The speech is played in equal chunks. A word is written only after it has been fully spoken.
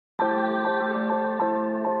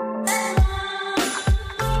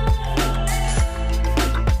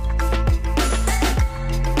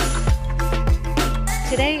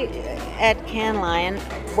at Cannes Lion,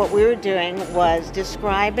 what we were doing was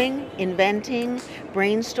describing, inventing,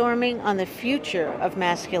 brainstorming on the future of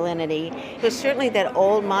masculinity. Because certainly that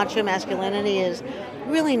old macho masculinity is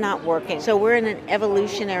really not working. So we're in an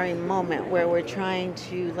evolutionary moment where we're trying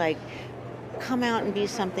to come out and be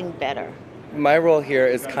something better. My role here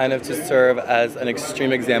is kind of to serve as an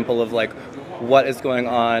extreme example of what is going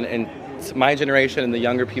on in my generation and the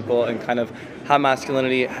younger people, and kind of how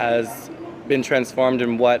masculinity has been transformed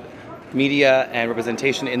and what media and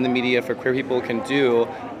representation in the media for queer people can do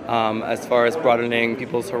as far as broadening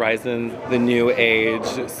people's horizons, the new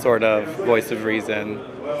age sort of voice of reason.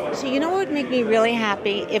 So you know what would make me really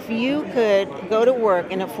happy? If you could go to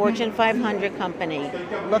work in a Fortune 500 company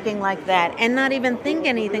looking like that and not even think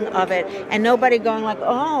anything of it, and nobody going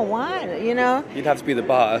oh, what, You'd have to be the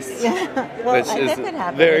boss. Yeah, well, which that is could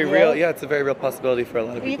happen very with you. real. Yeah, it's a very real possibility for a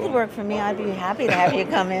lot of You people. could work for me. I'd be happy to have you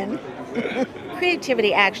come in.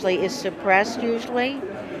 Creativity actually is suppressed usually,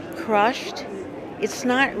 crushed. It's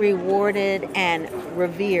not rewarded and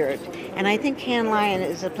revered. And I think Cannes Lion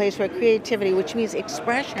is a place where creativity, which means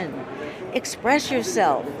expression, express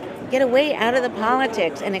yourself. Get away out of the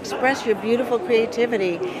politics and express your beautiful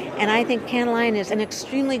creativity. And I think Cannes Lion is an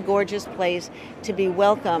extremely gorgeous place to be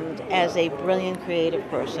welcomed as a brilliant creative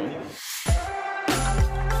person.